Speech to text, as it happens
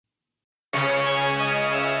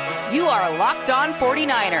You are Locked On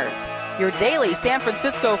 49ers, your daily San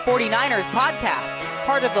Francisco 49ers podcast,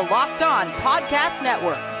 part of the Locked On Podcast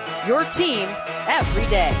Network, your team every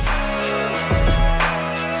day.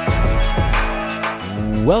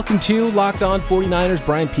 Welcome to Locked On 49ers.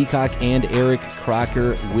 Brian Peacock and Eric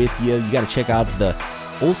Crocker with you. You got to check out the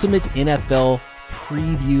ultimate NFL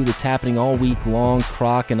preview that's happening all week long.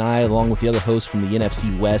 Croc and I, along with the other hosts from the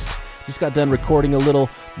NFC West, just got done recording a little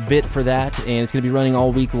bit for that, and it's going to be running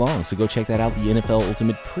all week long. So go check that out, the NFL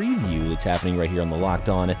Ultimate Preview that's happening right here on the Locked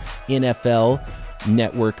On NFL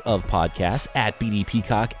network of podcasts. At BD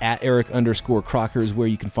Peacock, at Eric_Crocker is where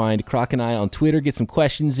you can find Croc and I on Twitter. Get some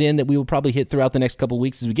questions in that we will probably hit throughout the next couple of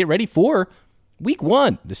weeks as we get ready for week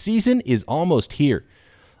one. The season is almost here.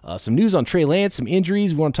 Some news on Trey Lance, some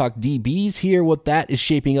injuries. We want to talk DBs here, what that is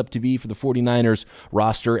shaping up to be for the 49ers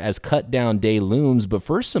roster as cut-down day looms. But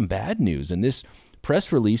first, some bad news. And this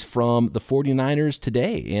press release from the 49ers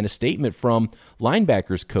today and a statement from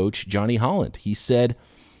linebackers coach Johnny Holland. He said,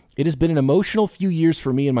 "It has been an emotional few years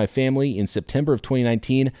for me and my family. In September of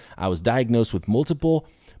 2019, I was diagnosed with multiple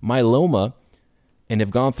myeloma and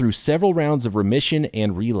have gone through several rounds of remission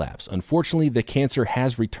and relapse. Unfortunately, the cancer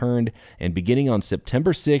has returned, and beginning on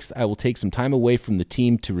September 6th, I will take some time away from the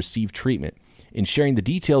team to receive treatment. In sharing the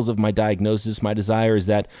details of my diagnosis, my desire is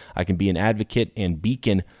that I can be an advocate and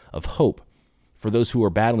beacon of hope for those who are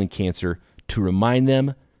battling cancer, to remind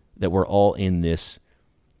them that we're all in this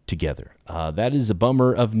together." That is a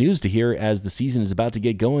bummer of news to hear as the season is about to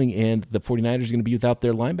get going, and the 49ers are going to be without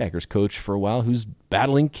their linebackers coach for a while who's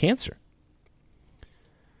battling cancer.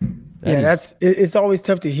 It's always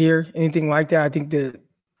tough to hear anything like that. I think the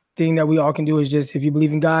thing that we all can do is just, if you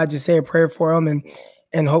believe in God, just say a prayer for him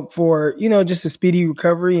and hope for, just a speedy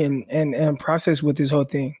recovery and process with this whole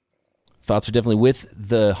thing. Thoughts are definitely with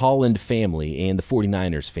the Holland family and the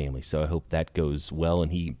 49ers family, so I hope that goes well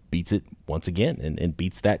and he beats it once again and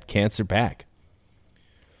beats that cancer back.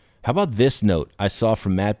 How about this note I saw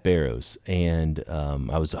from Matt Barrows, and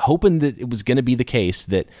I was hoping that it was going to be the case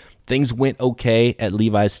that things went okay at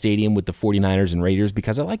Levi's Stadium with the 49ers and Raiders,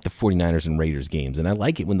 because I like the 49ers and Raiders games, and I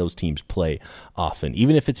like it when those teams play often,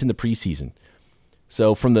 even if it's in the preseason.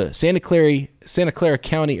 So from the Santa Clara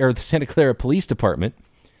County, or the Santa Clara Police Department,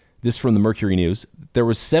 this from the Mercury News, there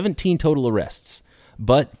was 17 total arrests,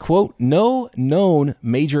 but, quote, no known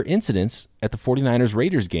major incidents at the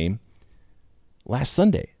 49ers-Raiders game last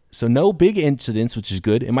Sunday. So no big incidents, which is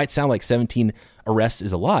good. It might sound like 17 arrests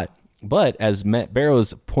is a lot, but as Matt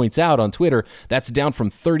Barrows points out on Twitter, that's down from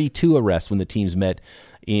 32 arrests when the teams met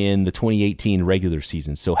in the 2018 regular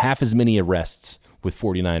season. So half as many arrests with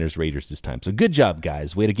 49ers Raiders this time. So good job,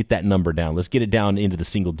 guys. Way to get that number down. Let's get it down into the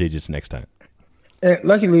single digits next time. And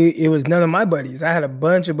luckily, it was none of my buddies. I had a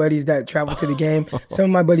bunch of buddies that traveled to the game. Some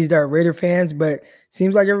of my buddies that are Raider fans, but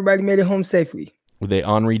seems like everybody made it home safely. Were they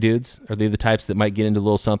ornery dudes? Are they the types that might get into a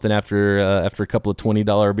little something after a couple of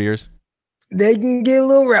 $20 beers? They can get a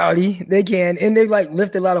little rowdy. They can. And they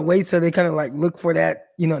lift a lot of weight, so they kind of look for that,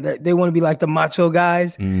 that they want to be like the macho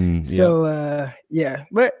guys. So,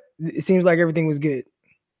 But it seems like everything was good.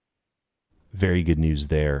 Very good news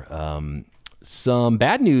there. Some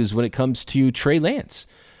bad news when it comes to Trey Lance.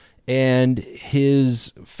 And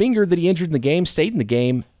his finger that he injured in the game stayed in the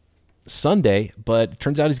game Sunday, but it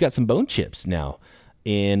turns out he's got some bone chips now,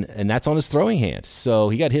 and that's on his throwing hand. So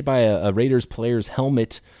he got hit by a Raiders player's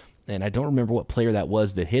helmet, and I don't remember what player that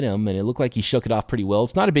was that hit him, and it looked like he shook it off pretty well.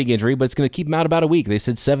 It's not a big injury, but it's going to keep him out about a week. They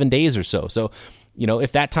said 7 days or so. So,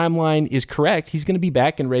 if that timeline is correct, he's going to be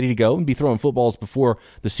back and ready to go and be throwing footballs before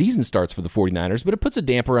the season starts for the 49ers, but it puts a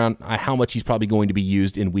damper on how much he's probably going to be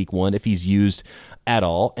used in week one, if he's used at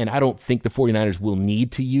all. And I don't think the 49ers will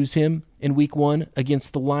need to use him in week one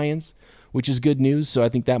against the Lions, which is good news. So I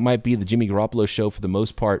think that might be the Jimmy Garoppolo show for the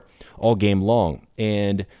most part all game long.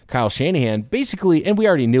 And Kyle Shanahan basically, and we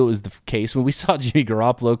already knew it was the case when we saw Jimmy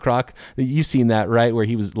Garoppolo, Croc, you've seen that, right? Where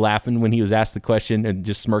he was laughing when he was asked the question and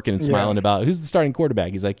just smirking and smiling about who's the starting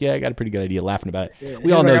quarterback. He's like, yeah, I got a pretty good idea, laughing about it. Yeah.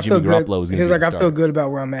 We all know Jimmy Garoppolo was going to be the starter. I feel good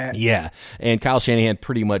about where I'm at. Yeah. And Kyle Shanahan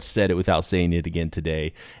pretty much said it without saying it again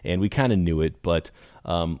today. And we kind of knew it, but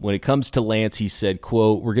when it comes to Lance, he said,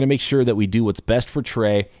 quote, "We're going to make sure that we do what's best for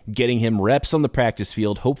Trey, getting him reps on the practice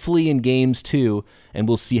field, hopefully in games too, and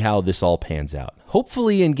we'll see how this all pans out."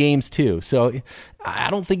 Hopefully in games too. So I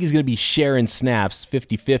don't think he's going to be sharing snaps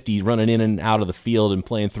 50-50, running in and out of the field and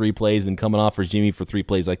playing 3 plays and coming off for Jimmy for 3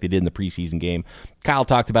 plays like they did in the preseason game. Kyle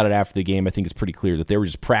talked about it after the game. I think it's pretty clear that they were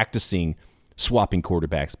just practicing swapping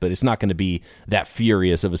quarterbacks, but it's not going to be that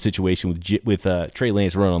furious of a situation with Trey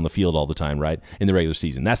Lance running on the field all the time, right, in the regular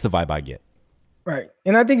season. That's the vibe I get. Right.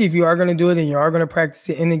 And I think if you are going to do it and you are going to practice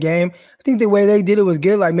it in the game, I think the way they did it was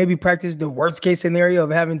good. Like maybe practice the worst case scenario of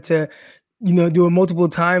having to, do it multiple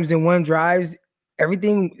times in one drives.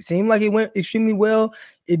 Everything seemed like it went extremely well.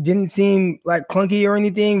 It didn't seem like clunky or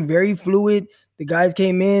anything, very fluid. The guys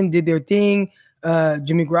came in, did their thing.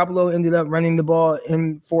 Jimmy Garoppolo ended up running the ball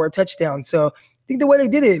in for a touchdown. So I think the way they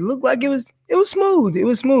did it looked like it was smooth. It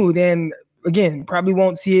was smooth. And again, probably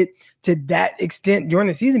won't see it to that extent during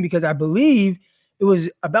the season because I believe it was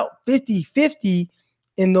about 50-50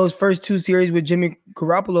 in those first two series with Jimmy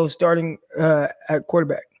Garoppolo starting at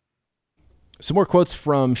quarterback. Some more quotes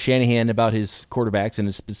from Shanahan about his quarterbacks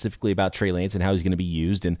and specifically about Trey Lance and how he's going to be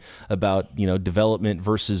used and about, development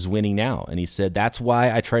versus winning now. And he said, that's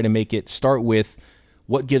why I try to make it start with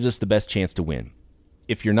what gives us the best chance to win.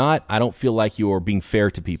 If you're not, I don't feel like you're being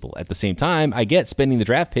fair to people. At the same time, I get spending the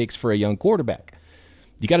draft picks for a young quarterback.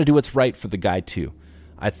 You got to do what's right for the guy too.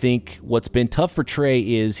 I think what's been tough for Trey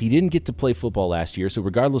is he didn't get to play football last year. So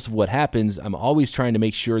regardless of what happens, I'm always trying to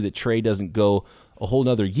make sure that Trey doesn't go a whole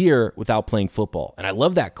nother year without playing football. And I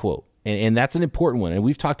love that quote. And that's an important one. And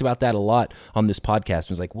we've talked about that a lot on this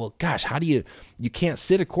podcast. It's like, well, gosh, how do you can't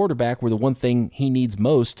sit a quarterback where the one thing he needs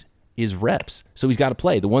most is reps. So he's got to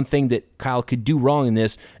play. The one thing that Kyle could do wrong in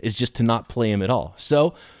this is just to not play him at all.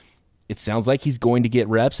 So it sounds like he's going to get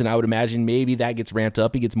reps, and I would imagine maybe that gets ramped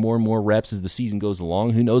up. He gets more and more reps as the season goes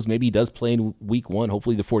along. Who knows? Maybe he does play in week one.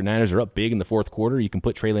 Hopefully the 49ers are up big in the fourth quarter. You can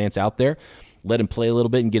put Trey Lance out there, let him play a little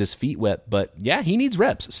bit and get his feet wet. But, yeah, he needs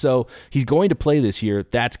reps. So he's going to play this year.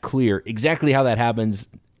 That's clear. Exactly how that happens,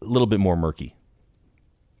 a little bit more murky.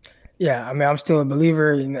 Yeah, I mean, I'm still a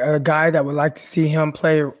believer in a guy that would like to see him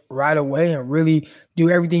play right away and really do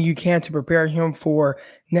everything you can to prepare him for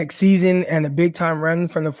next season and a big-time run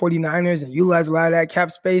from the 49ers and utilize a lot of that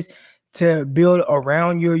cap space to build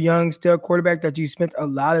around your young stud quarterback that you spent a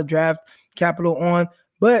lot of draft capital on.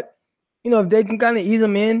 But, if they can kind of ease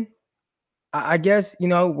him in, I guess,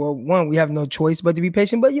 one, we have no choice but to be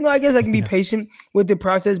patient. But, I guess I can be patient with the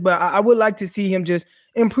process. But I would like to see him just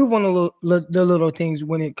improve on the little things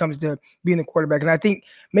when it comes to being a quarterback. And I think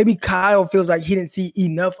maybe Kyle feels like he didn't see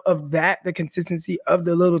enough of that, the consistency of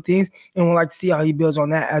the little things, and would like to see how he builds on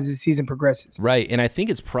that as the season progresses. Right, and I think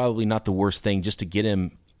it's probably not the worst thing just to get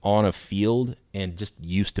him on a field and just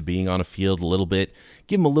used to being on a field a little bit.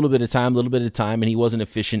 Give him a little bit of time, and he wasn't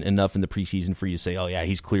efficient enough in the preseason for you to say, oh, yeah,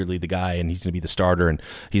 he's clearly the guy and he's going to be the starter and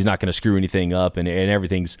he's not going to screw anything up and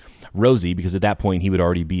everything's rosy, because at that point he would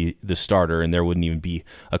already be the starter and there wouldn't even be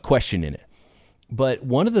a question in it. But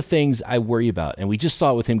one of the things I worry about, and we just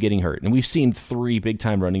saw it with him getting hurt, and we've seen 3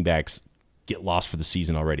 big-time running backs get lost for the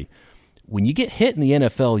season already. When you get hit in the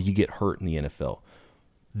NFL, you get hurt in the NFL.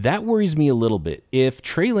 That worries me a little bit. If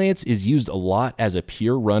Trey Lance is used a lot as a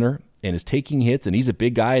pure runner and is taking hits, and he's a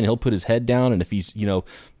big guy and he'll put his head down, and if he's,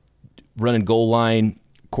 running goal line,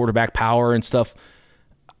 quarterback power and stuff,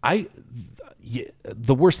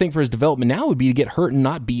 the worst thing for his development now would be to get hurt and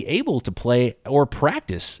not be able to play or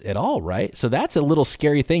practice at all, right? So that's a little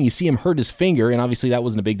scary thing. You see him hurt his finger, and obviously that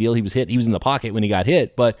wasn't a big deal. He was hit. He was in the pocket when he got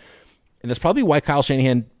hit, and that's probably why Kyle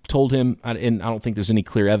Shanahan told him, and I don't think there's any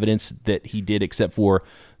clear evidence that he did except for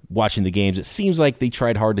watching the games. It seems like they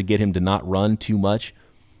tried hard to get him to not run too much.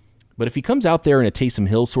 But if he comes out there in a Taysom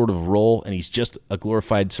Hill sort of role and he's just a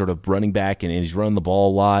glorified sort of running back and he's running the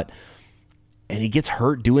ball a lot and he gets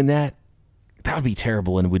hurt doing that, that would be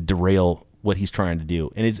terrible and would derail what he's trying to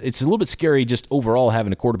do. And it's a little bit scary just overall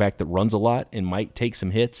having a quarterback that runs a lot and might take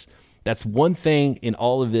some hits. That's one thing in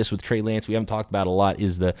all of this with Trey Lance we haven't talked about a lot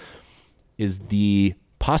is the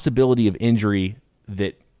possibility of injury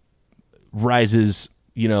that rises,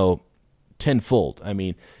 tenfold. I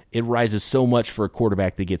mean, it rises so much for a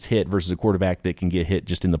quarterback that gets hit versus a quarterback that can get hit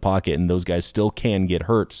just in the pocket, and those guys still can get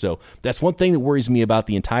hurt. So that's one thing that worries me about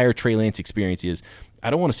the entire Trey Lance experience is I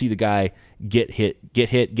don't want to see the guy get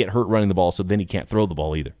hurt running the ball, so then he can't throw the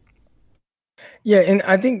ball either. Yeah, and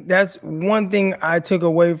I think that's one thing I took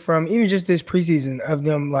away from even just this preseason of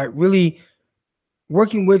them like really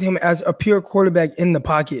working with him as a pure quarterback in the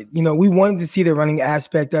pocket. We wanted to see the running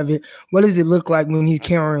aspect of it. What does it look like when he's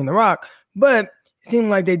carrying the rock? But it seemed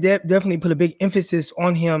like they definitely put a big emphasis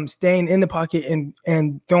on him staying in the pocket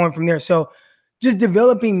and throwing from there. So just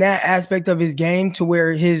developing that aspect of his game to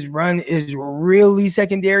where his run is really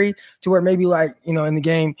secondary, to where maybe like, in the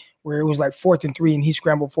game where it was like 4th and 3 and he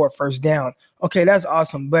scrambled for a first down. Okay, that's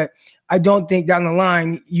awesome. But I don't think down the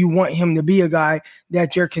line you want him to be a guy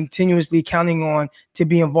that you're continuously counting on to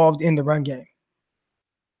be involved in the run game.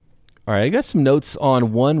 All right, I got some notes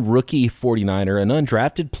on one rookie 49er, an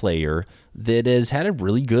undrafted player that has had a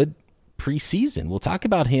really good preseason. We'll talk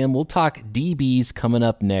about him. We'll talk DBs coming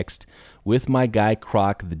up next with my guy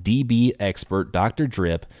Croc, the DB expert, Dr.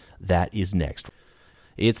 Drip. That is next.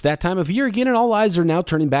 It's that time of year again, and all eyes are now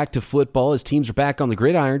turning back to football as teams are back on the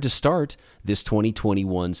gridiron to start this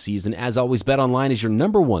 2021 season. As always, BetOnline is your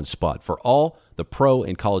number one spot for all the pro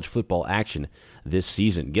and college football action this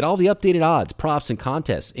season. Get all the updated odds, props, and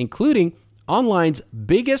contests, including online's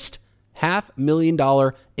biggest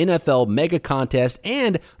 $500,000 NFL mega contest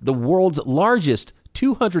and the world's largest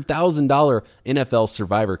 $200,000 NFL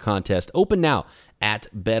Survivor contest. Open now at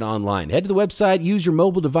BetOnline. Head to the website, use your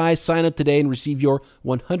mobile device, sign up today, and receive your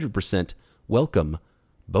 100% welcome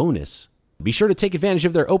bonus. Be sure to take advantage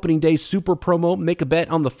of their opening day super promo. Make a bet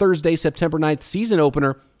on the Thursday, September 9th season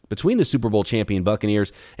opener between the Super Bowl champion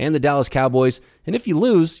Buccaneers and the Dallas Cowboys. And if you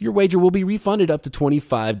lose, your wager will be refunded up to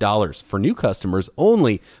 $25 for new customers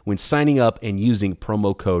only when signing up and using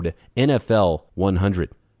promo code NFL100.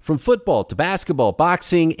 From football to basketball,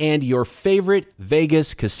 boxing, and your favorite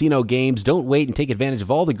Vegas casino games, don't wait and take advantage of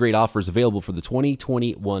all the great offers available for the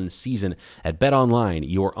 2021 season at BetOnline,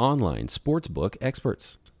 your online sportsbook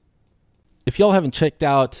experts. If y'all haven't checked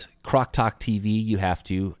out Croc Talk TV, you have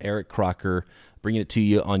to. Eric Crocker bringing it to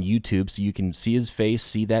you on YouTube so you can see his face,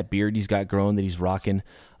 see that beard he's got growing that he's rocking.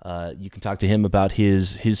 You can talk to him about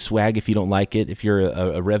his swag if you don't like it. If you're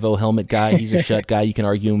a Revo helmet guy, he's a shut guy. You can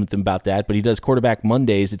argue with him about that. But he does quarterback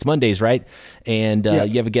Mondays. It's Mondays, right? And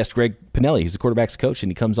you have a guest, Greg Pinelli, who's a quarterback's coach, and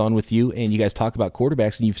he comes on with you, and you guys talk about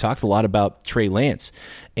quarterbacks, and you've talked a lot about Trey Lance.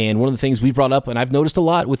 And one of the things we brought up, and I've noticed a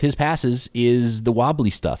lot with his passes, is the wobbly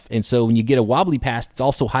stuff. And so when you get a wobbly pass, it's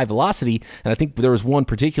also high velocity. And I think there was one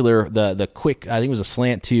particular, the quick, I think it was a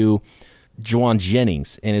slant to Juwan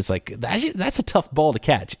Jennings, and it's like that's a tough ball to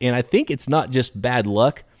catch. And I think it's not just bad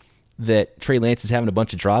luck that Trey Lance is having a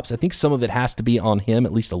bunch of drops. I think some of it has to be on him,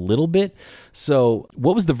 at least a little bit. So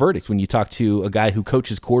what was the verdict when you talk to a guy who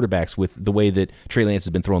coaches quarterbacks with the way that Trey Lance has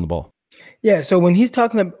been throwing the ball? Yeah, so when he's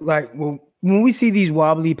talking about, when we see these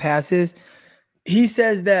wobbly passes, he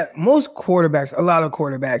says that most quarterbacks, a lot of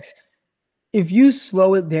quarterbacks, if you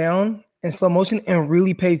slow it down in slow motion and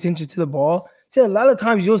really pay attention to the ball, so a lot of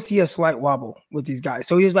times you'll see a slight wobble with these guys.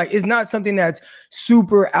 So he was like, it's not something that's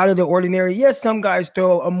super out of the ordinary. Yes, some guys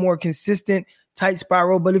throw a more consistent tight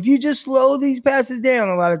spiral, but if you just slow these passes down,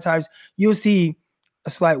 a lot of times you'll see a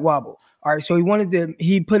slight wobble. All right, so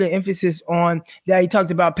he put an emphasis on that. He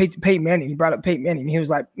talked about Peyton Manning. He brought up Peyton Manning. He was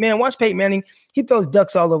like, man, watch Peyton Manning. He throws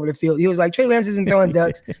ducks all over the field. He was like, Trey Lance isn't throwing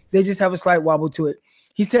ducks. They just have a slight wobble to it.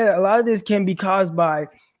 He said a lot of this can be caused by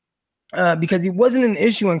because it wasn't an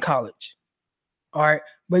issue in college. All right.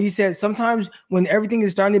 But he said sometimes when everything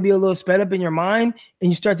is starting to be a little sped up in your mind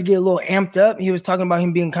and you start to get a little amped up, he was talking about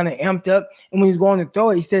him being kind of amped up. And when he's going to throw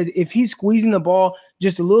it, he said if he's squeezing the ball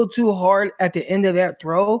just a little too hard at the end of that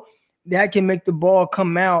throw, that can make the ball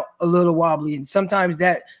come out a little wobbly. And sometimes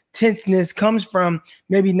that tenseness comes from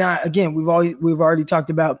maybe not, again, we've already talked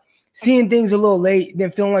about seeing things a little late,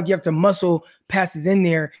 then feeling like you have to muscle passes in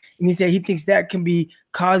there. And he said he thinks that can be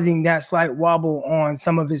causing that slight wobble on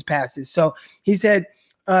some of his passes. So he said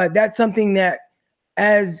that's something that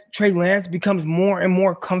as Trey Lance becomes more and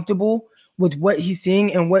more comfortable with what he's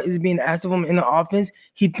seeing and what is being asked of him in the offense,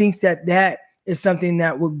 he thinks that is something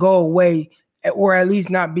that would go away or at least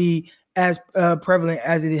not be as prevalent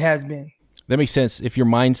as it has been. That makes sense. If your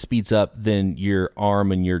mind speeds up, then your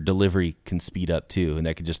arm and your delivery can speed up too, and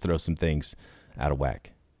that could just throw some things out of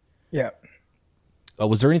whack. Yeah. Oh,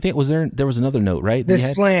 was there anything? There was another note, right? The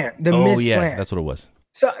slant, missed slant. That's what it was.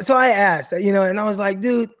 So I asked, and I was like,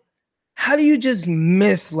 dude, how do you just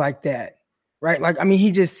miss like that? Right? Like, I mean,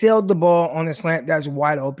 he just sailed the ball on a slant that's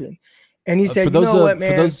wide open. And he said, what,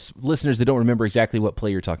 man? For those listeners that don't remember exactly what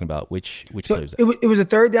play you're talking about, which play was that? It was a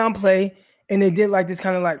third down play, and they did like this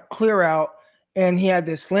kind of like clear out, and he had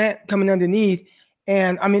this slant coming underneath,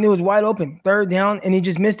 and I mean, it was wide open, third down, and he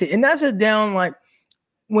just missed it. And that's a down, like,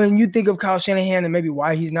 when you think of Kyle Shanahan and maybe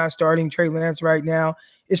why he's not starting Trey Lance right now,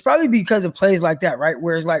 it's probably because of plays like that, right?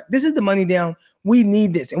 Where it's like, this is the money down. We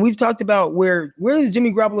need this. And we've talked about where does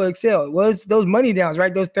Jimmy Garoppolo excel? It was those money downs,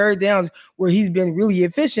 right? Those third downs where he's been really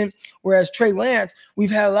efficient. Whereas Trey Lance, we've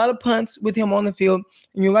had a lot of punts with him on the field,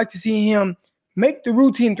 and you like to see him make the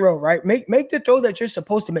routine throw, right? Make the throw that you're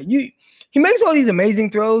supposed to make. He makes all these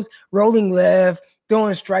amazing throws, rolling left,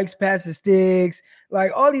 throwing strikes past the sticks,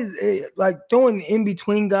 like all these, like throwing in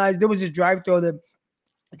between guys. There was this drive throw to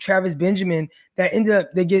Travis Benjamin that ended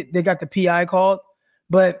up, they got the PI called.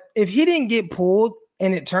 But if he didn't get pulled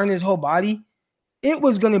and it turned his whole body, it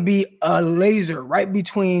was going to be a laser right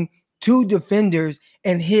between two defenders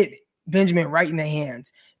and hit Benjamin right in the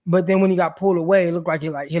hands. But then when he got pulled away, it looked like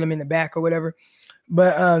it like hit him in the back or whatever.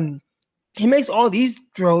 But he makes all these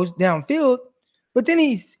throws downfield, but then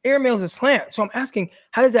he airmails a slant. So I'm asking,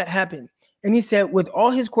 how does that happen? And he said, with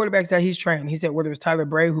all his quarterbacks that he's trained, he said whether it was Tyler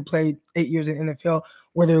Bray, who played 8 years in the NFL,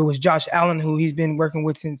 whether it was Josh Allen, who he's been working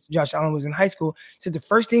with since Josh Allen was in high school, said the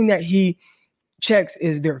first thing that he checks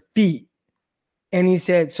is their feet. And he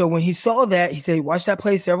said, so when he saw that, he said he watched that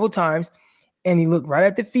play several times, and he looked right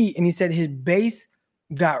at the feet, and he said his base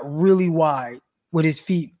got really wide with his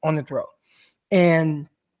feet on the throw. And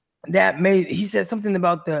he said something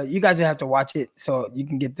about you guys will have to watch it so you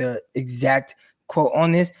can get the exact quote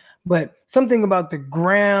on this, but something about the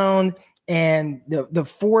ground and the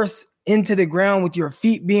force into the ground with your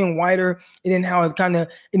feet being wider, and then how it and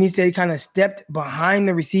he said he kind of stepped behind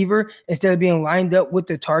the receiver instead of being lined up with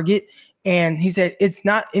the target. And he said it's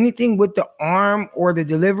not anything with the arm or the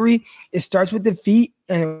delivery. It starts with the feet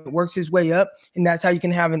and it works its way up. And that's how you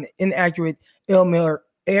can have an inaccurate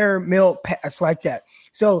airmail pass like that.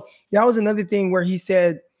 So that was another thing where he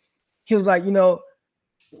said, he was like,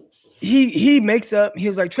 he makes up, he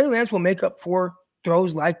was like, Trey Lance will make up for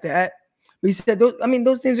throws like that. But he said,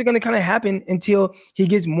 those things are going to kind of happen until he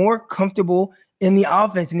gets more comfortable in the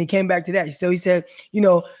offense. And he came back to that. So he said,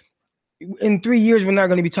 in 3 years, we're not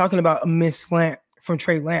going to be talking about a missed slant from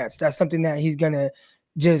Trey Lance. That's something that he's going to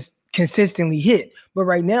just consistently hit. But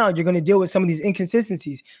right now, you're going to deal with some of these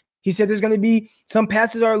inconsistencies. He said there's going to be some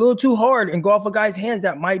passes are a little too hard and go off a guy's hands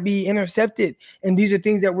that might be intercepted. And these are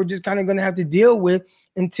things that we're just kind of going to have to deal with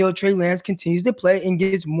until Trey Lance continues to play and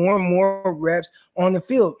gets more and more reps on the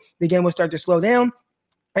field. The game will start to slow down,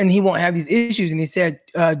 and he won't have these issues. And he said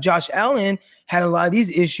Josh Allen had a lot of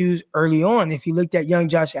these issues early on. If you looked at young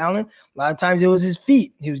Josh Allen, a lot of times it was his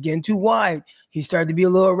feet. He was getting too wide. He started to be a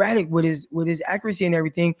little erratic with his accuracy and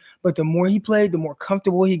everything. But the more he played, the more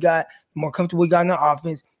comfortable he got. The more comfortable he got in the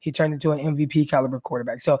offense, he turned into an MVP caliber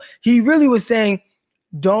quarterback. So he really was saying,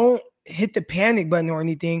 don't hit the panic button or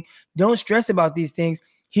anything. Don't stress about these things.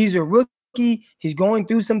 He's a rookie. He's going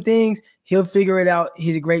through some things. He'll figure it out.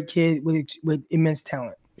 He's a great kid with immense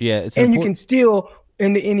talent. Yeah, you can still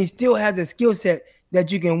and he still has a skill set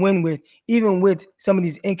that you can win with, even with some of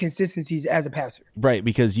these inconsistencies as a passer. Right,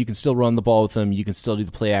 because you can still run the ball with him. You can still do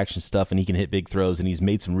the play action stuff, and he can hit big throws, and he's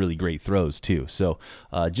made some really great throws too. So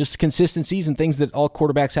just consistencies and things that all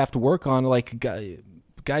quarterbacks have to work on, like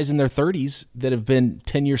guys in their 30s that have been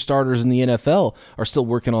 10-year starters in the NFL are still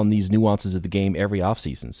working on these nuances of the game every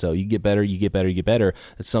offseason. So you get better, you get better, you get better.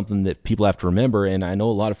 That's something that people have to remember, and I know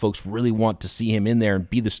a lot of folks really want to see him in there and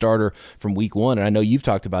be the starter from week one, and I know you've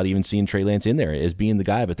talked about even seeing Trey Lance in there as being the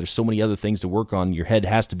guy, but there's so many other things to work on. Your head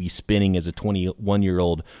has to be spinning as a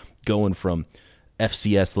 21-year-old going from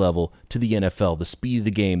FCS level to the NFL, the speed of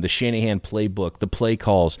the game, the Shanahan playbook, the play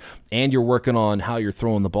calls, and you're working on how you're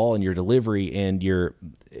throwing the ball and your delivery, and you're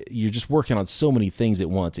just working on so many things at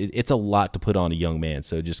once. It's a lot to put on a young man.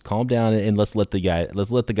 So just calm down and let's let the guy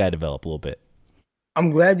develop a little bit. I'm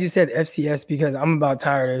glad you said FCS because I'm about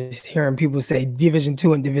tired of hearing people say Division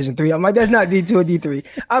II and Division III. I'm like, that's not D2 or D3.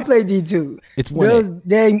 I play D2. It's 1A.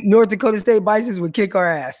 Those North Dakota State Bisons would kick our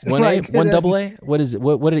ass. 1A, like, 1AA? What is it?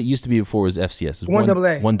 What did it used to be before it was FCS?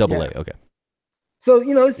 1AA. 1AA, yeah. Okay. So,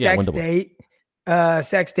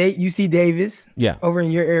 Sac State, UC Davis. Yeah. Over in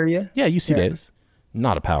your area. Yeah, UC Davis.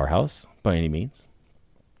 Not a powerhouse by any means.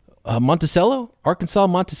 Monticello? Arkansas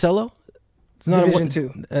Monticello? It's not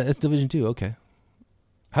Division II. It's Division II, okay.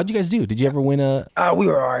 How'd you guys do? Did you ever win a... we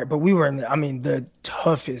were all right, but we were in the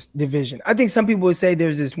toughest division. I think some people would say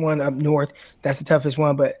there's this one up north that's the toughest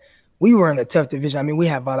one, but we were in a tough division. We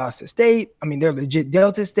have Valdosta State. They're legit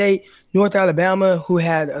Delta State. North Alabama, who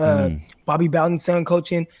had Bobby Bowden's son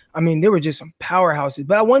coaching. There were just some powerhouses.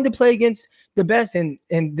 But I wanted to play against the best, and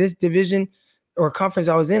this division or conference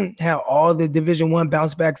I was in had all the Division I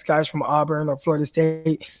bounce back guys from Auburn or Florida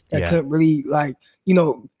State that couldn't really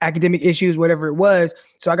academic issues, whatever it was.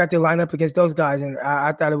 So I got to line up against those guys, and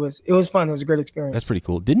I thought it was fun. It was a great experience. That's pretty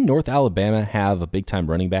cool. Didn't North Alabama have a big-time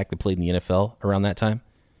running back that played in the NFL around that time?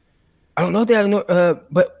 I don't know that,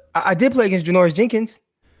 but I did play against Janoris Jenkins.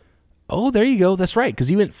 Oh, there you go. That's right, because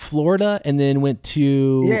he went Florida and then went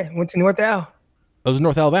to... Yeah, went to North Al. Oh, it was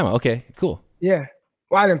North Alabama. Okay, cool. Yeah.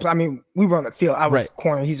 Well, I didn't play. We were on the field. I was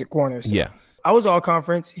corner. He's a corner. So. Yeah. I was all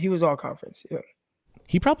conference. He was all conference. Yeah.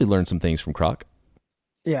 He probably learned some things from Croc.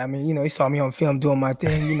 Yeah, he saw me on film doing my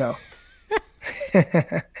thing, Here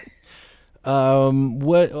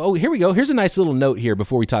we go. Here's a nice little note here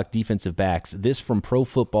before we talk defensive backs. This from Pro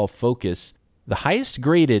Football Focus. The highest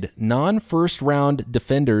graded non-first round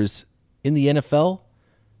defenders in the NFL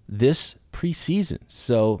this preseason.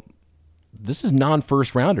 So this is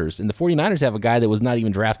non-first rounders, and the 49ers have a guy that was not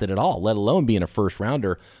even drafted at all, let alone being a first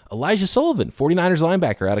rounder. Elijah Sullivan, 49ers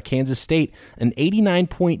linebacker out of Kansas State, an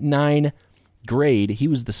 89.9 grade, he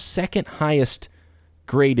was the second highest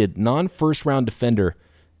graded non-first round defender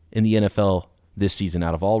in the NFL this season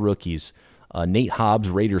out of all rookies. Nate Hobbs,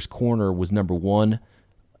 Raiders corner, was number 1.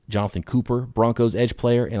 Jonathan Cooper, Broncos edge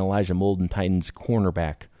player, and Elijah Molden, Titans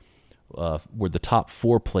cornerback, were the top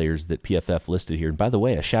 4 players that PFF listed here. And by the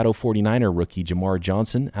way, a shadow 49er rookie, Jamar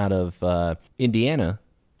Johnson, out of Indiana,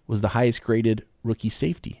 was the highest graded rookie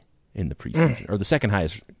safety in the preseason, or the second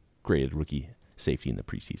highest graded rookie safety in the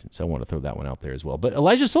preseason. So I want to throw that one out there as well. But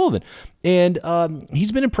Elijah Sullivan, and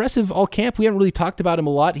he's been impressive all camp. We haven't really talked about him a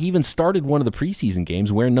lot. He even started one of the preseason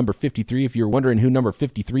games wearing number 53. If you're wondering who number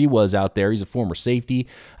 53 was out there, he's a former safety.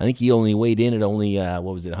 I think he only weighed in at only,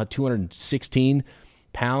 216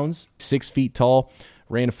 pounds, 6 feet tall,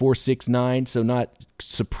 ran a 4.69, so not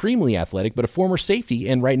supremely athletic, but a former safety.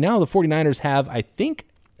 And right now the 49ers have, I think,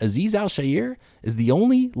 Azeez Al-Shaair is the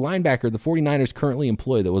only linebacker the 49ers currently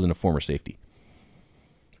employ that wasn't a former safety.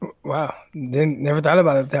 Wow. Never thought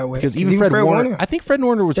about it that way. Because even Fred Warner, I think Fred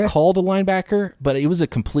Warner was called a linebacker, but it was a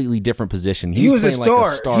completely different position. He was a star. Like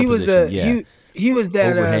a star he was position. He was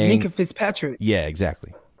that Minkah Fitzpatrick. Yeah,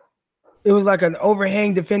 exactly. It was like an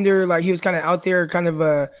overhang defender. Like he was kind of out there, kind of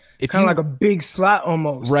like a big slot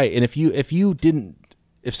almost. Right. And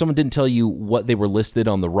if someone didn't tell you what they were listed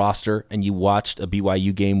on the roster and you watched a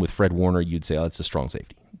BYU game with Fred Warner, you'd say, oh, it's a strong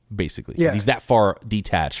safety, basically. Yeah. He's that far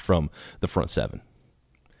detached from the front seven.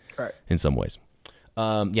 Right. In some ways.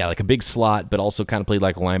 Like a big slot, but also kind of played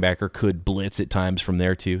like a linebacker, could blitz at times from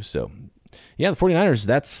there too. So, yeah, the 49ers,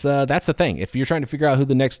 that's the thing. If you're trying to figure out who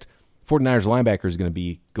the next 49ers linebacker is going to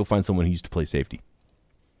be, go find someone who used to play safety.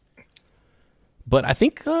 But I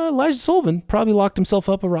think Elijah Sullivan probably locked himself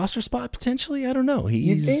up a roster spot potentially. I don't know.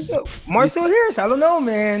 You think so? Marcel Harris, I don't know,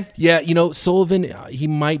 man. Yeah, Sullivan, he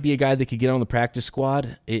might be a guy that could get on the practice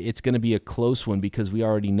squad. It's going to be a close one because we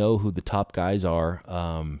already know who the top guys are.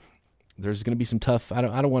 There's going to be some tough. I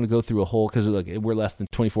don't want to go through a whole because we're less than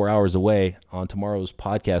 24 hours away. On tomorrow's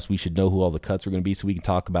podcast, we should know who all the cuts are going to be so we can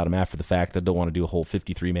talk about them after the fact. I don't want to do a whole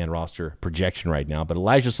 53-man roster projection right now. But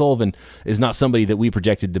Elijah Sullivan is not somebody that we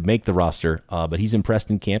projected to make the roster, but he's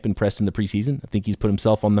impressed in camp, impressed in the preseason. I think he's put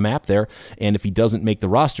himself on the map there. And if he doesn't make the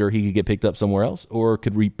roster, he could get picked up somewhere else or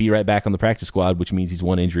could be right back on the practice squad, which means he's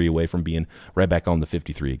one injury away from being right back on the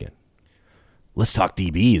 53 again. Let's talk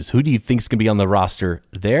DBs. Who do you think is going to be on the roster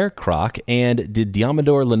there, Croc? And did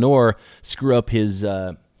Diamador Lenore screw up his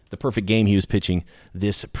the perfect game he was pitching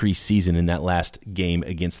this preseason in that last game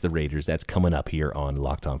against the Raiders? That's coming up here on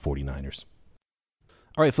Locked On 49ers.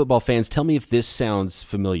 All right, football fans, tell me if this sounds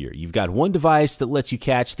familiar. You've got one device that lets you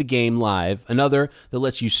catch the game live, another that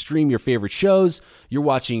lets you stream your favorite shows, you're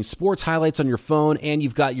watching sports highlights on your phone, and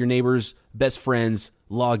you've got your neighbor's best friends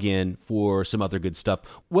log in for some other good stuff.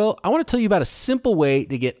 Well, I want to tell you about a simple way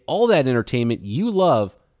to get all that entertainment you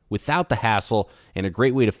love without the hassle and a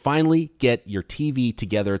great way to finally get your TV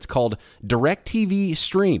together. It's called DirecTV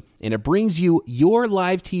Stream, and it brings you your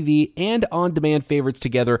live TV and on-demand favorites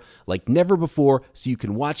together like never before so you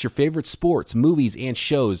can watch your favorite sports, movies, and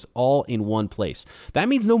shows all in one place. That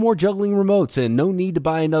means no more juggling remotes and no need to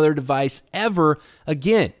buy another device ever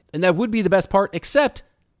again. And that would be the best part, except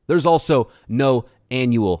there's also no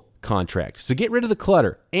annual contract. So get rid of the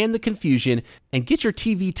clutter and the confusion and get your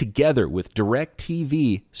TV together with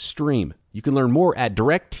DirecTV Stream. You can learn more at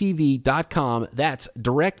directtv.com. That's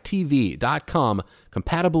directtv.com.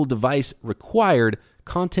 Compatible device required.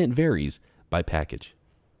 Content varies by package.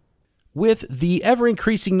 With the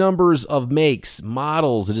ever-increasing numbers of makes,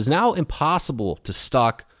 models, it is now impossible to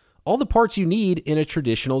stock all the parts you need in a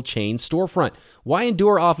traditional chain storefront. Why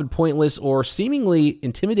endure often pointless or seemingly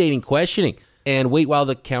intimidating questioning and wait while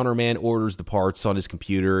the counterman orders the parts on his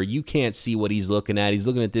computer? You can't see what he's looking at. He's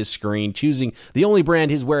looking at this screen, choosing the only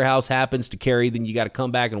brand his warehouse happens to carry. Then you got to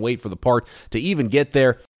come back and wait for the part to even get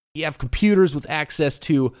there. You have computers with access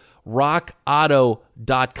to rockauto.com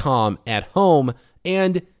at home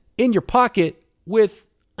and in your pocket with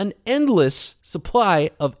an endless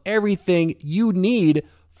supply of everything you need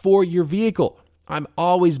for your vehicle. I'm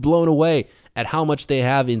always blown away at how much they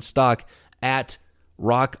have in stock at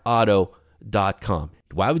rockauto.com.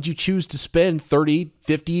 Why would you choose to spend 30,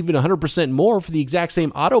 50, even 100% more for the exact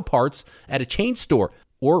same auto parts at a chain store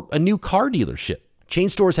or a new car dealership? Chain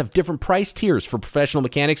stores have different price tiers for professional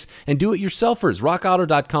mechanics and do-it-yourselfers.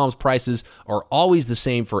 RockAuto.com's prices are always the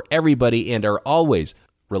same for everybody and are always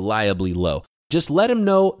reliably low. Just let them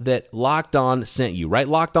know that Locked On sent you, right?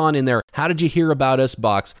 Locked On in their How Did You Hear About Us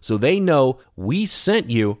box so they know we sent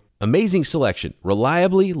you. Amazing selection,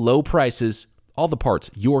 reliably low prices, all the parts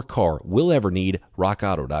your car will ever need,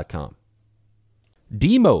 rockauto.com.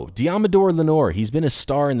 Diamador Lenore, he's been a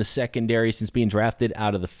star in the secondary since being drafted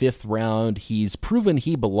out of the 5th round. He's proven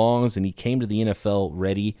he belongs, and he came to the NFL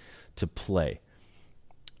ready to play.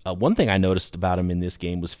 One thing I noticed about him in this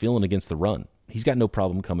game was feeling against the run. He's got no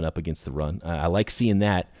problem coming up against the run. I like seeing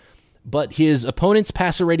that. But his opponent's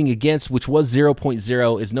passer rating against, which was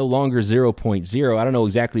 0.0, is no longer 0.0. I don't know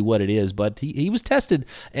exactly what it is, but he was tested.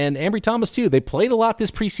 And Ambry Thomas, too. They played a lot this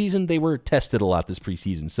preseason. They were tested a lot this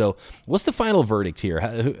preseason. So what's the final verdict here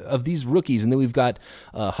of these rookies? And then we've got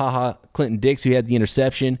Clinton Dix, who had the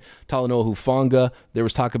interception, Talanoa Hufanga. There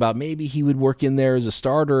was talk about maybe he would work in there as a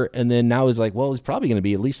starter. And then now he's like, well, he's probably going to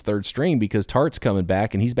be at least 3rd string because Tart's coming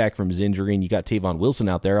back, and he's back from his injury. And you got Tavon Wilson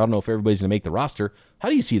out there. I don't know if everybody's going to make the roster. How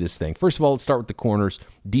do you see this thing? First of all, let's start with the corners,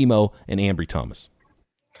 Demo and Ambry Thomas.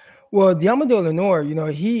 Well, Diamador Lenore,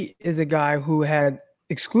 he is a guy who had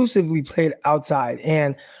exclusively played outside.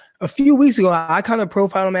 And a few weeks ago, I kind of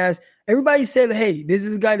profiled him as everybody said, hey, this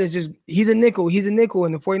is a guy that's he's a nickel.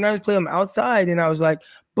 And the 49ers play him outside. And I was like,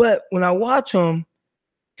 but when I watch him,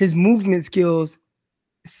 his movement skills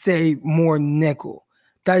say more nickel.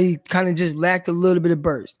 That he kind of just lacked a little bit of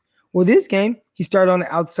burst. Well, this game, he started on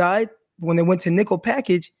the outside. When they went to nickel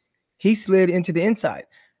package, he slid into the inside.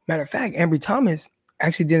 Matter of fact, Ambry Thomas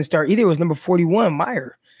actually didn't start either. It was number 41,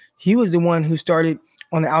 Meyer. He was the one who started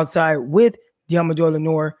on the outside with Diamador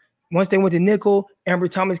Lenore. Once they went to nickel,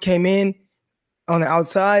 Ambry Thomas came in on the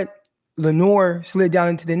outside. Lenore slid down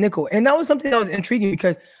into the nickel. And that was something that was intriguing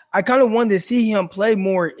because I kind of wanted to see him play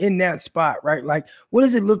more in that spot, right? Like, what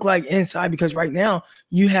does it look like inside? Because right now,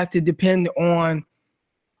 you have to depend on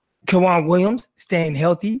K'Waun Williams staying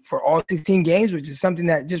healthy for all 16 games, which is something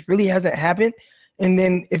that just really hasn't happened. And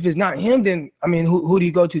then if it's not him, then, who do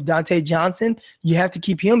you go to? Dante Johnson? You have to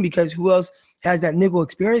keep him because who else has that nickel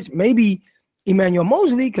experience? Maybe Emmanuel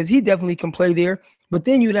Mosley, because he definitely can play there. But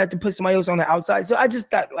then you'd have to put somebody else on the outside. So I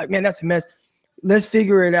just thought, man, that's a mess. Let's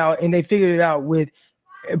figure it out. And they figured it out with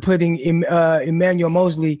putting Emmanuel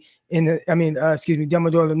Mosley in the,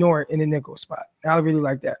 Diamador Lenore in the nickel spot. I really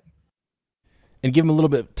like that. And give him a little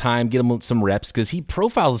bit of time, get him some reps, because he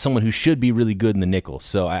profiles as someone who should be really good in the nickel.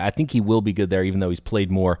 So I think he will be good there, even though he's played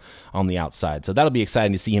more on the outside. So that'll be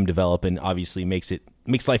exciting to see him develop, and obviously makes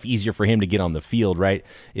life easier for him to get on the field, right?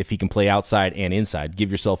 If he can play outside and inside, give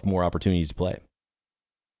yourself more opportunities to play.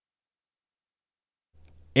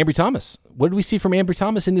 Ambry Thomas. What did we see from Ambry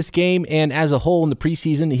Thomas in this game? And as a whole in the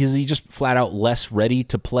preseason, is he just flat out less ready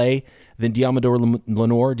to play than Diamador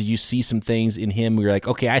Lenore? Did you see some things in him where you're like,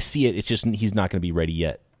 okay, I see it. It's just he's not going to be ready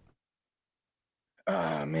yet?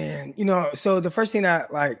 Man. So the first thing that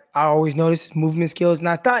I always noticed is movement skills. And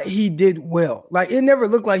I thought he did well. It never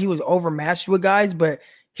looked like he was overmatched with guys, but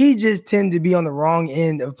he just tended to be on the wrong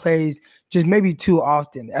end of plays just maybe too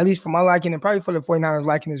often, at least for my liking and probably for the 49ers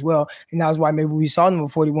liking as well. And that was why maybe we saw number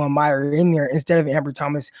 41 Meyer in there instead of Ambry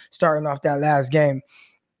Thomas starting off that last game.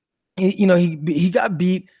 He got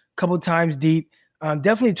beat a couple times deep,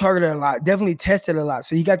 definitely targeted a lot, definitely tested a lot.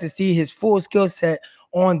 So you got to see his full skill set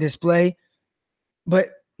on display. But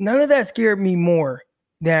none of that scared me more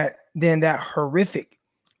than that horrific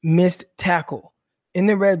missed tackle in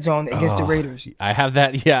the red zone against the Raiders. I have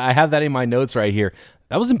that. Yeah, I have that in my notes right here.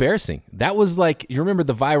 That was embarrassing. That was you remember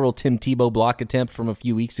the viral Tim Tebow block attempt from a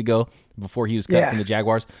few weeks ago before he was cut from the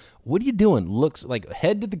Jaguars? What are you doing? Looks like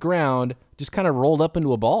head to the ground, just kind of rolled up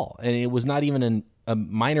into a ball, and it was not even a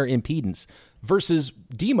minor impedance. Versus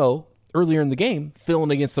Demo earlier in the game,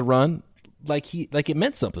 filling against the run, like it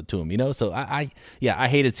meant something to him, So I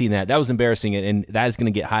hated seeing that. That was embarrassing, and that is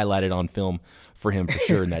going to get highlighted on film for him for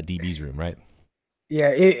sure in that DB's room, right? Yeah,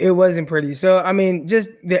 it wasn't pretty. So just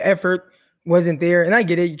the effort wasn't there. And I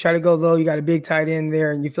get it. You try to go low. You got a big tight end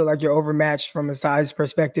there and you feel like you're overmatched from a size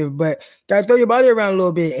perspective, but got to throw your body around a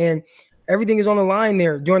little bit. And everything is on the line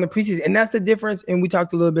there during the preseason. And that's the difference. And we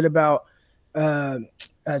talked a little bit about Trent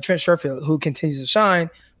Sherfield, who continues to shine,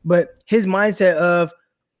 but his mindset of,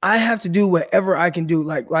 I have to do whatever I can do.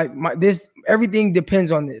 Everything depends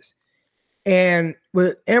on this. And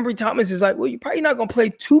with Ambry Thomas is well, you're probably not going to play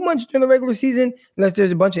too much during the regular season unless there's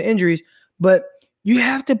a bunch of injuries, but you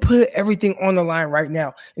have to put everything on the line right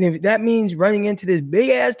now. And if that means running into this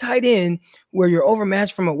big-ass tight end where you're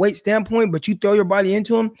overmatched from a weight standpoint, but you throw your body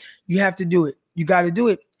into him, you have to do it. You got to do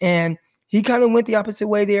it. And he kind of went the opposite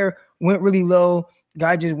way there, went really low.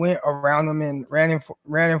 Guy just went around him and ran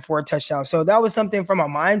in for a touchdown. So that was something from a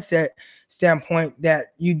mindset standpoint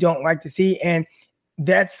that you don't like to see. And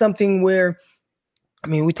that's something where,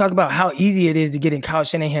 we talk about how easy it is to get in Kyle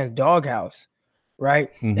Shanahan's doghouse.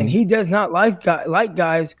 Right. Mm-hmm. And he does not like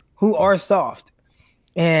guys who are soft.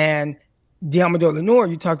 And Diamador Lenore,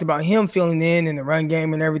 you talked about him filling in the run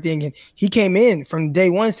game and everything, and he came in from day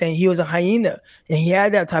one saying he was a hyena, and he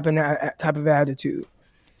had that type of attitude.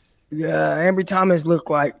 Ambry Thomas looked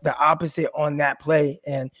like the opposite on that play,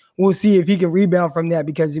 and we'll see if he can rebound from that,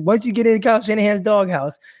 because once you get in Kyle Shanahan's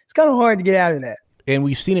doghouse, it's kind of hard to get out of that. And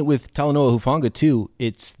we've seen it with Talanoa Hufanga too.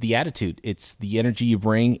 It's the attitude. It's the energy you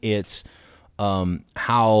bring. It's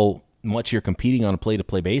how much you're competing on a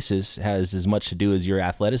play-to-play basis has as much to do as your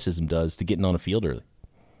athleticism does to getting on a field early.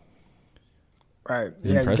 Right.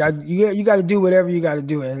 You got to do whatever you got to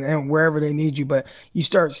do and wherever they need you. But you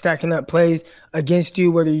start stacking up plays against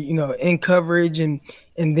you, whether, in coverage and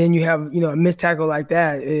then you have, a missed tackle like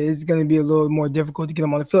that, it's going to be a little more difficult to get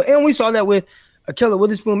them on the field. And we saw that with Ahkello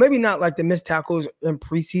Witherspoon, maybe not like the missed tackles in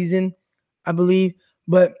preseason, I believe,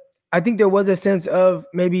 but I think there was a sense of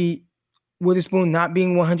maybe Witherspoon not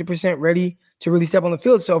being 100% ready to really step on the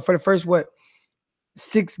field. So for the first,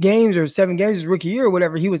 6 games or 7 games his rookie year or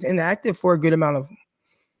whatever, he was inactive for a good amount of them.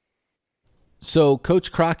 So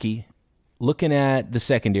Coach Crocky, looking at the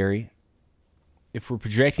secondary, if we're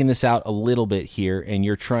projecting this out a little bit here and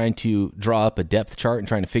you're trying to draw up a depth chart and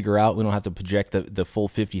trying to figure out, we don't have to project the full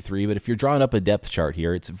 53, but if you're drawing up a depth chart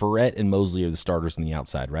here, it's Verrett and Mosley are the starters on the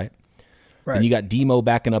outside, right? Right. Then you got Demo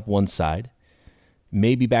backing up one side,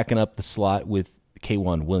 maybe backing up the slot with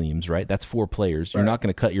K'Wan Williams, right? That's 4 players. Right. You're not going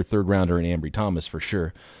to cut your third rounder in Ambry Thomas for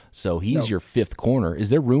sure. So he's your 5th corner. Is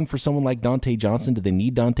there room for someone like Dante Johnson? Do they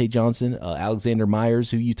need Dante Johnson? Alexander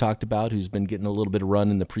Myers, who you talked about, who's been getting a little bit of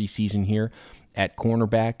run in the preseason here at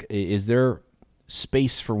cornerback. Is there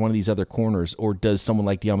space for one of these other corners, or does someone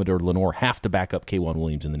like Diamador Lenore have to back up K'Wan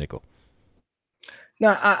Williams in the nickel?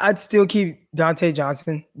 No, I'd still keep Dante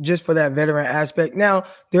Johnson just for that veteran aspect. Now,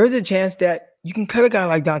 there is a chance that you can cut a guy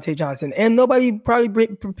like Dante Johnson and nobody probably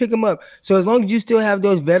pick him up. So as long as you still have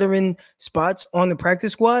those veteran spots on the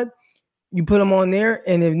practice squad, you put him on there,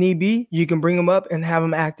 and if need be, you can bring him up and have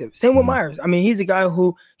him active. Same with Myers. I mean, he's a guy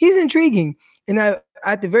he's intriguing, and I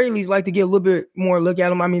at the very least like to get a little bit more look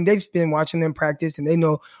at him. I mean, they've been watching them practice, and they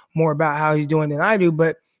know more about how he's doing than I do,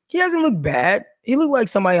 but he hasn't looked bad. He looked like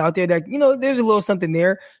somebody out there that, there's a little something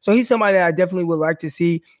there. So he's somebody that I definitely would like to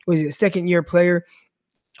see. Was he a second-year player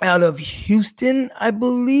out of Houston, I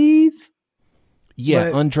believe? Yeah,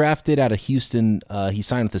 undrafted out of Houston. He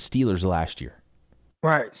signed with the Steelers last year.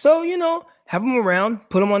 Right. So, have him around,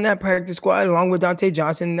 put him on that practice squad along with Dante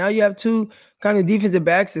Johnson. Now you have 2 kind of defensive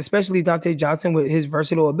backs, especially Dante Johnson with his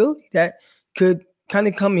versatile ability that could kind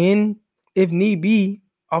of come in, if need be,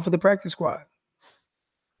 off of the practice squad.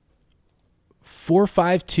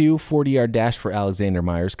 4.52 40-yard dash for Alexander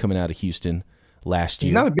Myers coming out of Houston last year.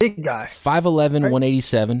 He's not a big guy. 5'11", right?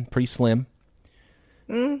 187, pretty slim.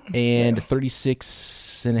 Mm-hmm. And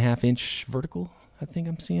 36.5-inch vertical, I think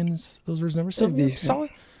I'm seeing those are his numbers. So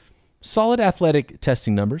solid athletic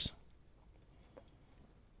testing numbers.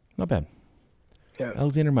 Not bad. Yeah.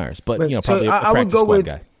 Alexander Myers, but probably a practice squad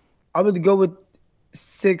guy. I would go with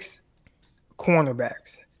 6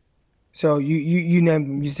 cornerbacks. So you named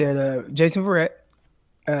them. You said Jason Verrett,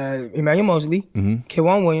 Emmanuel Mosley,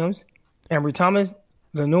 K'Wan Williams, Ambry Thomas,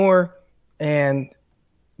 Lenore, and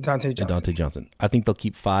Dante Johnson. I think they'll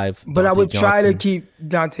keep 5. But I would try to keep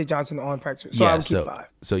Dante Johnson on practice. So I would keep 5.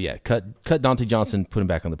 So cut Dante Johnson, put him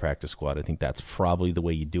back on the practice squad. I think that's probably the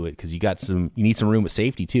way you do it, because you need some room at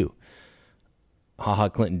safety too.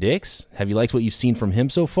 Clinton Dix, have you liked what you've seen from him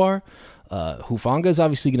so far? Hufanga is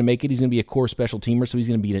obviously going to make it. He's going to be a core special teamer, so he's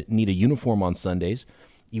going to need a uniform on Sundays,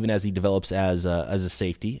 even as he develops as a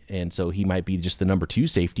safety, and so he might be just the number 2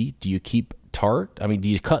 safety. Do you keep Tart? I mean, do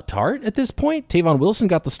you cut Tart at this point? Tavon Wilson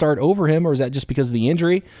got the start over him, or is that just because of the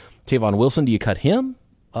injury? Tavon Wilson, do you cut him?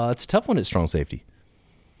 It's a tough one at strong safety.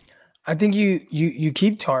 I think you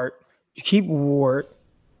keep Tart, you keep Ward,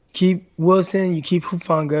 keep Wilson, you keep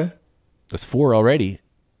Hufanga. That's 4 already.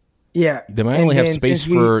 Yeah. They might only have space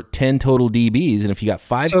for 10 total DBs, and if you got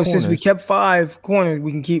 5 corners. So since we kept 5 corners,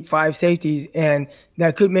 we can keep 5 safeties, and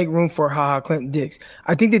that could make room for Clinton Dix.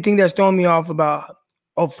 I think the thing that's throwing me off about,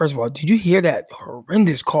 first of all, did you hear that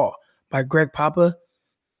horrendous call by Greg Papa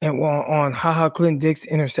and on Clinton Dix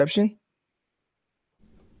interception?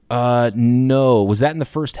 No. Was that in the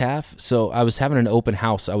first half? So I was having an open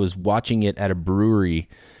house. I was watching it at a brewery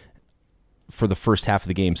for the first half of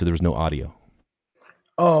the game, so there was no audio.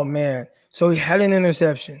 Oh, man. So he had an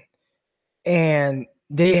interception, and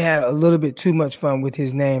they had a little bit too much fun with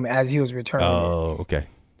his name as he was returning it. Oh, okay.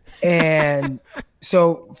 And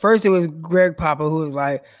so first it was Greg Papa, who was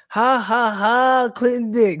like,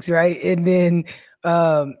 Clinton Dix, right? And then,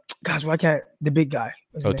 why can't the big guy?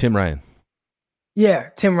 Tim Ryan. Yeah,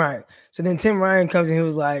 Tim Ryan. So then Tim Ryan comes and he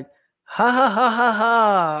was like, ha ha ha ha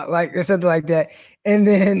ha, like or something like that. And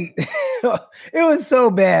then it was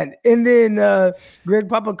so bad. And then Greg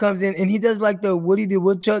Papa comes in and he does like the Woody the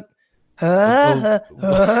Woodchuck. Ha, ha,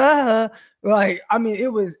 ha, ha. Like, I mean,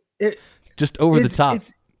 it just over the top.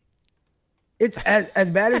 It's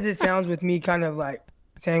as bad as it sounds with me kind of like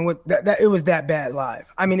saying what that it was that bad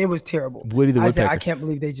live. I mean, it was terrible. Woody the Woodpecker. I can't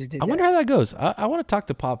believe they just did that. I wonder how that goes. I want to talk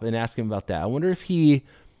to Pop and ask him about that. I wonder if he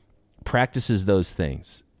practices those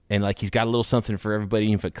things. And like he's got a little something for everybody.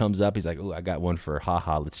 And if it comes up, he's like, "Oh, I got one for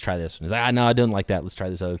haha. Let's try this one." He's like, "No, I don't like that. Let's try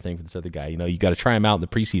this other thing for this other guy." You know, you got to try him out in the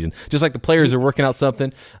preseason, just like the players are working out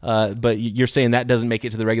something. But you're saying that doesn't make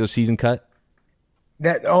it to the regular season cut?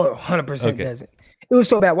 That 100% doesn't. It was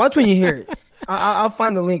so bad. Watch when you hear it. I'll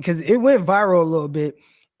find the link because it went viral a little bit,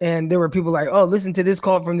 and there were people like, "Oh, listen to this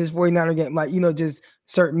call from this 49er game," like just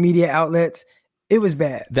certain media outlets. It was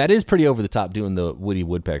bad. That is pretty over the top doing the Woody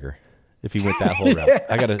Woodpecker. If he went that whole route,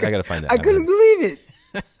 I gotta find that. I couldn't believe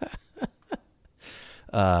it.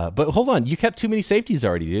 But hold on, you kept too many safeties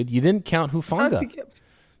already, dude. You didn't count Hufanga.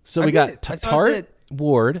 So we got Tart,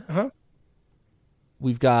 Ward.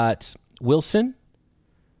 We've got Wilson.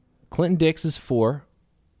 Clinton Dix is 4.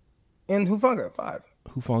 And Hufanga 5.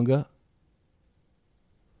 Hufanga.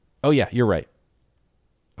 Oh yeah, you're right.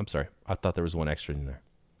 I'm sorry. I thought there was one extra in there.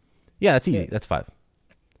 Yeah, that's easy. Yeah. That's 5.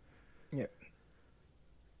 Yeah.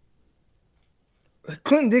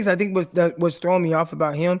 Clinton Dix, I think what's throwing me off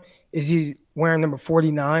about him is he's wearing number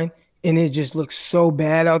 49, and it just looks so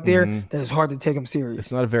bad out there that it's hard to take him serious.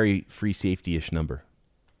 It's not a very free safety-ish number.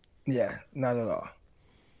 Yeah, not at all.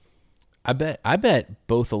 I bet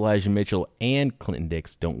both Elijah Mitchell and Clinton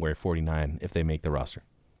Dix don't wear 49 if they make the roster.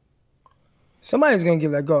 Somebody's going to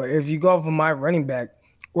get let go. If you go off of my running back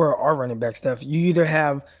or our running back stuff, you either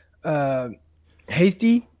have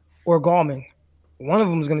Hasty or Gallman. One of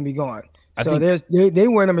them is going to be gone. So they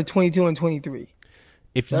wear number 22 and 23.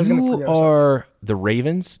 If you are the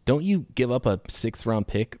Ravens, don't you give up a 6th-round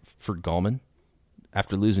pick for Gallman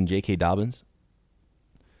after losing J.K. Dobbins?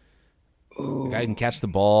 Ooh. The guy can catch the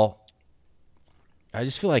ball. I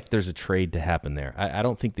just feel like there's a trade to happen there. I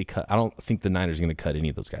don't think I don't think the Niners are going to cut any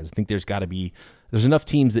of those guys. I think there's enough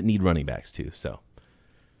teams that need running backs too. So,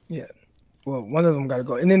 yeah. Well, one of them got to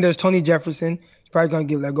go, and then there's Tony Jefferson. He's probably going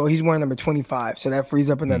to get let go. He's wearing number 25, so that frees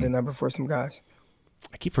up another number for some guys.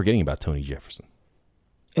 I keep forgetting about Tony Jefferson.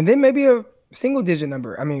 And then maybe a single-digit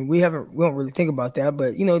number. I mean, we don't really think about that,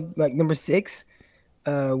 but like number 6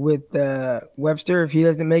 with Webster, if he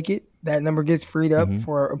doesn't make it, that number gets freed up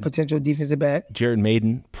for a potential defensive back. Jared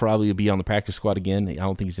Maiden probably will be on the practice squad again. I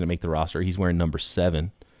don't think he's going to make the roster. He's wearing number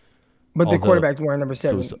 7. But the quarterback's wearing number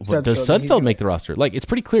 7. Does Sudfeld make the roster? Like, it's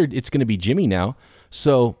pretty clear it's going to be Jimmy now.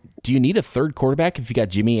 So do you need a third quarterback if you got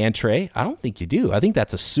Jimmy and Trey? I don't think you do. I think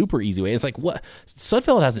that's a super easy way. It's like, what?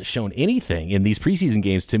 Sudfeld hasn't shown anything in these preseason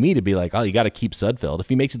games to me to be like, oh, you got to keep Sudfeld. If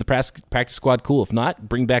he makes it the practice squad, cool. If not,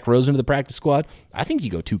 bring back Rosen to the practice squad. I think you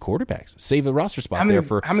go 2 quarterbacks. Save a roster spot there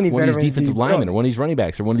for one of these defensive linemen or one of these running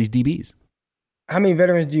backs or one of these DBs. How many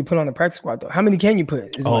veterans do you put on the practice squad, though? How many can you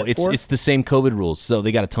put? It's the same COVID rules, so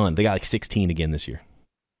they got a ton. They got like 16 again this year.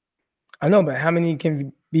 I know, but how many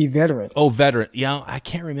can be veterans? Oh, veteran. Yeah, I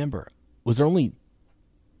can't remember. Was there only...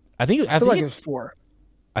 I feel like it was 4.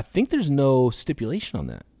 I think there's no stipulation on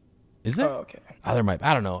that. Is there? Oh, okay. Oh, there might.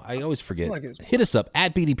 I don't know. I always forget. Hit us up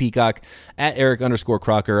at BD Peacock, at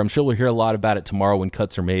Eric_Crocker. I'm sure we'll hear a lot about it tomorrow when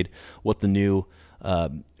cuts are made, what the new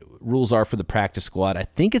rules are for the practice squad. I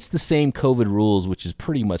think it's the same COVID rules, which is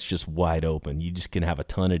pretty much just wide open. You just can have a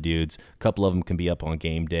ton of dudes. A couple of them can be up on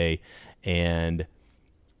game day. And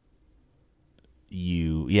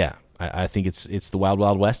I think it's the wild,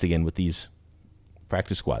 wild west again with these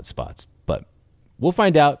practice squad spots. But we'll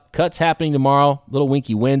find out. Cuts happening tomorrow. Little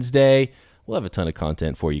Winky Wednesday. We'll have a ton of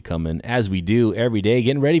content for you coming, as we do every day,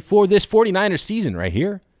 getting ready for this 49ers season right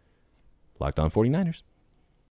here. Locked On 49ers.